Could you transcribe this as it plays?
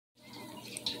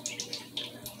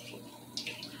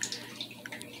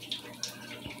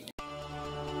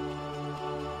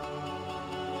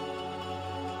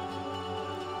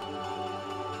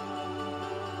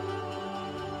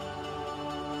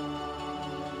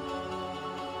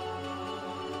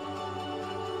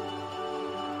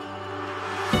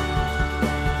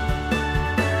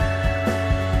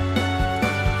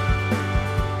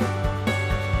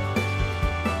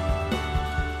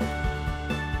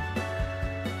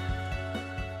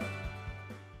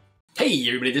Hey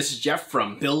everybody, this is Jeff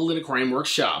from Build an Aquarium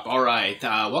Workshop. Alright,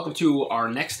 welcome to our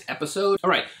next episode.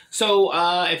 Alright, so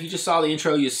if you just saw the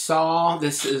intro, you saw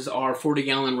this is our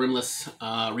 40-gallon rimless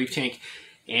reef tank,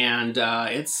 and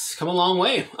it's come a long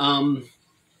way.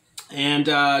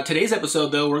 Today's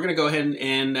episode, though, we're going to go ahead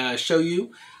and show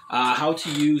you how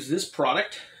to use this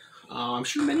product. I'm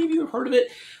sure many of you have heard of it,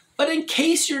 but in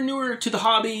case you're newer to the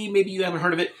hobby, maybe you haven't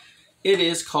heard of it, it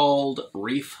is called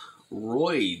Reef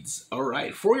Roids, all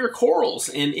right, for your corals,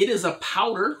 and it is a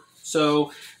powder.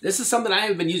 So this is something I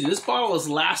have been using. This bottle has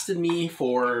lasted me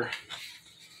for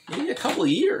maybe a couple of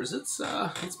years. It's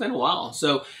been a while.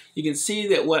 So you can see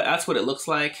that that's what it looks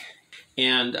like.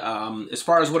 And as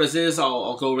far as what it is,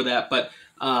 I'll go over that. But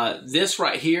this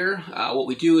right here, what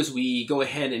we do is we go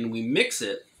ahead and we mix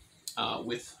it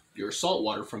with your salt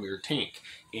water from your tank,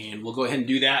 and we'll go ahead and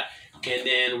do that. And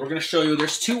then we're going to show you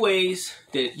there's two ways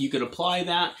that you can apply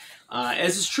that.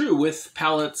 As is true with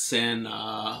pellets and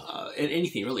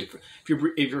anything really.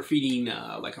 If you're feeding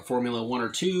like a Formula 1 or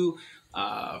 2,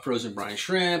 frozen brine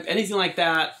shrimp, anything like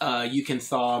that, you can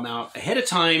thaw them out ahead of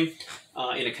time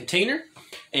in a container.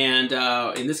 And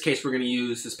in this case, we're going to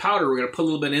use this powder. We're going to put a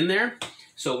little bit in there.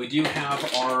 So we do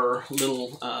have our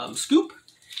little scoop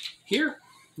here.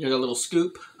 Here's a little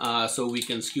scoop, so we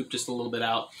can scoop just a little bit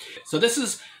out. So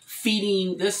this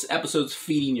episode's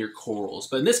feeding your corals.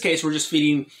 But in this case, we're just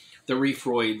feeding the Reef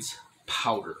Roids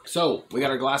powder. So we got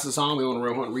our glasses on. We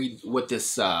want to read what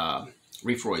this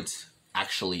Reef Roids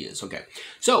actually is. Okay,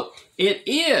 so it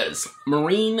is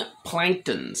marine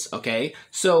planktons. Okay,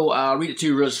 so read it to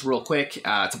you just real quick.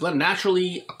 It's a blend of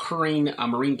naturally occurring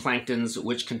marine planktons,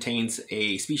 which contains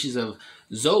a species of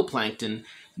zooplankton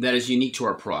that is unique to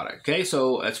our product. Okay,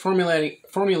 so it's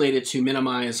formulated to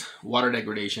minimize water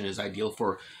degradation, is ideal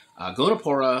for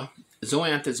gonopora,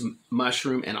 zoanthus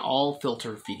mushroom, and all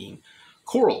filter feeding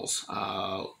corals.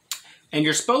 And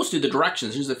you're supposed to, the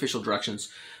directions, here's the official directions,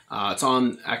 it's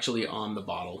actually on the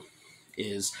bottle,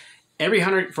 is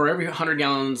for every 100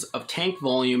 gallons of tank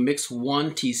volume, mix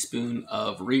 1 teaspoon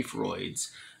of Reef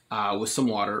Roids with some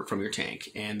water from your tank.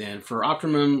 And then for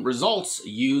optimum results,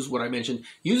 use what I mentioned,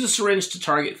 use a syringe to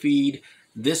target feed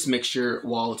this mixture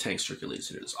while the tank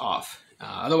circulation is off.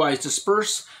 Otherwise,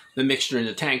 disperse the mixture in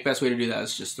the tank. Best way to do that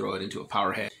is just throw it into a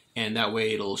power head, and that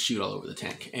way it'll shoot all over the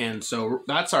tank. And so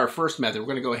that's our first method. We're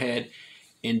going to go ahead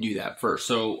and do that first.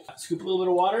 So scoop a little bit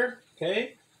of water,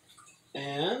 okay?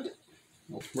 And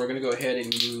we're going to go ahead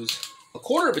and use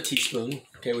 1/4 of a teaspoon,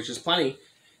 okay, which is plenty.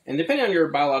 And depending on your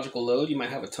biological load, you might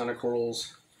have a ton of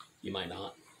corals, you might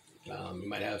not. You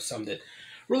might have some that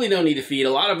really don't need to feed.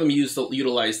 A lot of them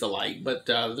utilize the light, but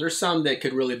there's some that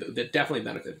definitely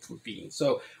benefit from feeding.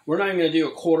 So we're not even going to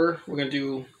do 1/4. We're going to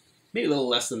do maybe a little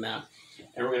less than that.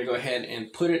 And we're going to go ahead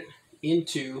and put it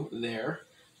into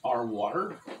our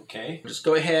water, okay? Just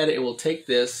go ahead and we'll take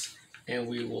this and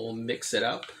we will mix it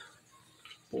up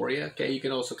for you, okay? You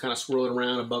can also kind of swirl it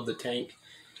around above the tank.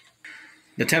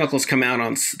 The tentacles come out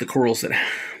on the corals that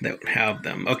have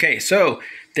them. Okay, so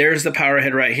there's the power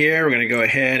head right here. We're going to go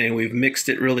ahead and we've mixed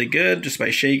it really good just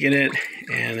by shaking it,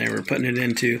 and then we're putting it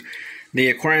into the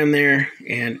aquarium there.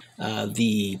 And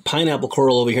the pineapple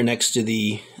coral over here next to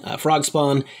the frog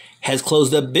spawn has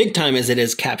closed up big time as it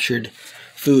has captured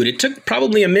food. It took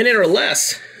probably a minute or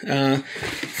less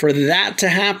for that to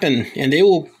happen, and they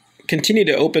will continue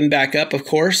to open back up, of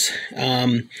course.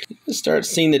 Start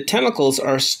seeing the tentacles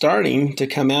are starting to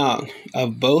come out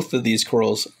of both of these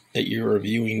corals that you're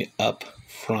viewing up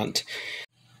front.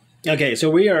 Okay, so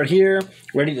we are here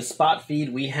ready to spot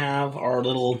feed. We have our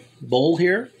little bowl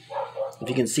here, if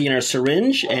you can see, in our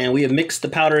syringe, and we have mixed the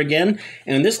powder again.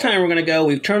 And this time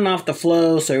we've turned off the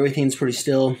flow so everything's pretty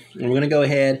still, and we're going to go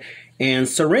ahead and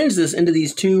syringe this into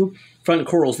these two front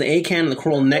corals, the A can and the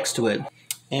coral next to it.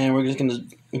 And we're just going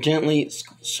to gently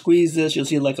squeeze this. You'll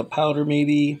see like a powder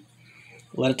maybe.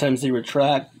 A lot of times they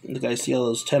retract. You guys see all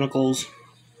those tentacles.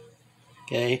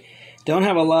 Okay. Don't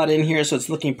have a lot in here, so it's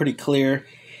looking pretty clear.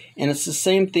 And it's the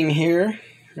same thing here,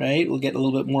 right? We'll get a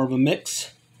little bit more of a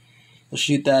mix. We'll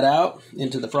shoot that out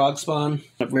into the frog spawn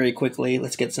very quickly.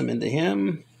 Let's get some into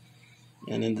him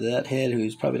and into that head,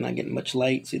 who's probably not getting much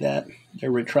light. See that?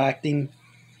 They're retracting.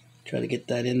 Try to get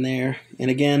that in there. And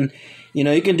again, you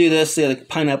know, you can do this. The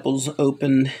pineapple's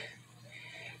open.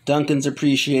 Duncans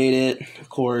appreciate it. Of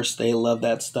course, they love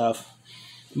that stuff.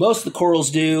 Most of the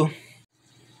corals do.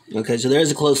 Okay, so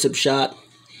there's a close-up shot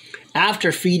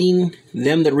after feeding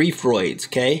them the Reef Roids,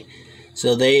 okay?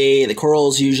 So the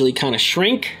corals usually kind of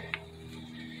shrink,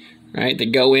 right? They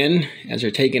go in as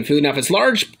they're taking food. Now, if it's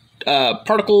large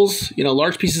particles, you know,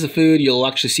 large pieces of food, you'll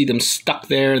actually see them stuck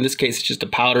there. In this case, it's just a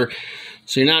powder.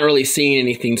 So you're not really seeing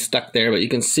anything stuck there, but you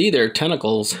can see their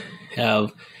tentacles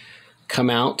have come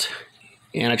out.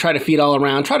 And I try to feed all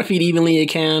around. Try to feed evenly you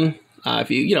can. If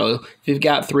you've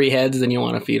got 3 heads, then you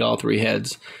want to feed all 3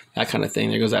 heads. That kind of thing.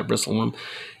 There goes that bristleworm.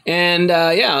 And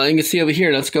yeah, you can see over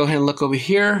here. Let's go ahead and look over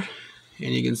here.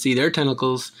 And you can see their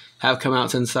tentacles have come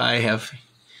out since I have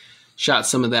shot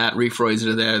some of that Reef Roids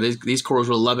that are there. These corals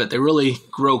will love it. They really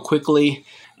grow quickly.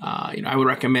 I would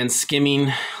recommend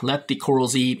skimming. Let the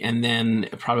corals eat, and then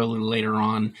probably later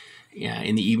on,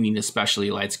 in the evening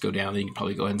especially, lights go down, then you can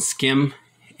probably go ahead and skim,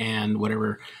 and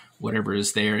whatever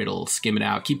is there, it'll skim it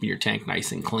out, keeping your tank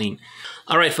nice and clean.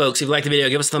 All right, folks, if you liked the video,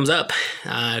 give us a thumbs up.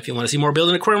 If you want to see more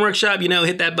Building Aquarium Workshop,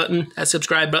 hit that button, that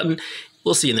subscribe button.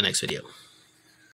 We'll see you in the next video.